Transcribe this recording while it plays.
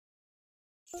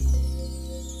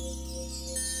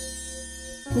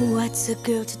What's a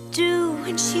girl to do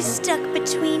when she's stuck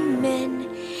between men?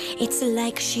 It's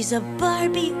like she's a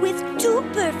Barbie with two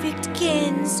perfect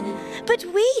kins. But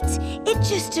wait, it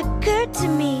just occurred to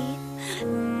me.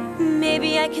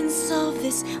 Maybe I can solve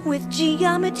this with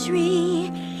geometry.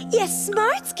 Yes,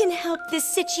 smarts can help this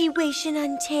situation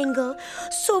untangle.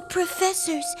 So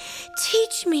professors,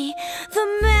 teach me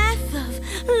the math of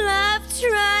love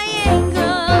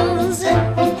triangles.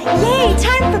 Yay,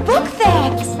 time for book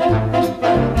facts!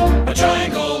 A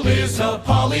triangle is a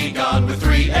polygon with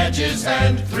 3 edges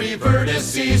and 3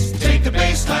 vertices. Take the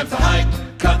base times the height,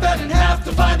 cut that in half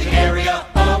to find the area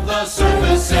of the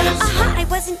surfaces. I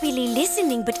wasn't really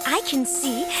listening, but I can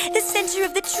see the center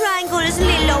of the triangle is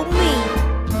little me.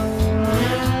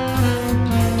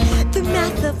 The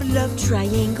math of love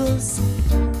triangles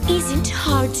isn't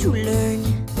hard to learn.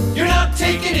 You're not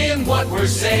taking in what we're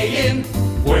saying.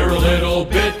 We're a little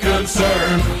bit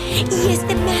concerned. Yes,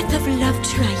 the math of love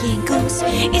triangles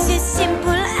is as simple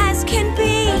as can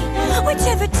be.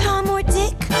 Whichever Tom or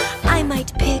Dick I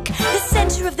might pick, the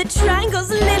center of the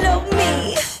triangle's little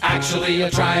me. Actually, a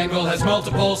triangle has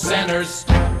multiple centers.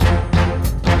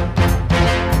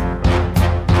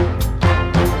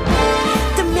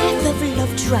 The math of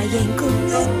love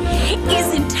triangles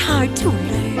isn't hard to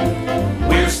learn.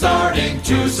 We're starting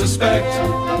to suspect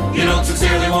you don't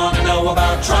sincerely want to know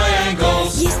about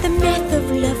triangles. Yes, the math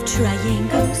of love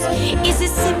triangles is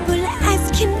as simple as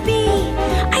can be.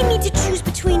 I need to choose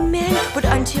between men, but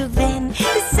until then,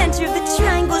 the center of the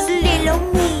triangle's little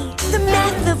me. The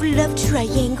math of love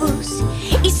triangles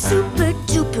is super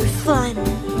duper fun.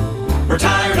 We're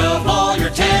tired of all your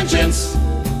tangents.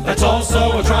 That's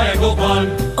also a triangle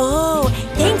pun. Oh,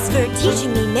 thanks for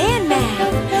teaching me man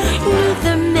math.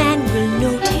 Neither man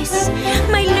will notice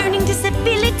my learning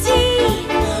disability,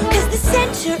 'cause the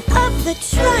center of the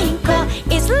triangle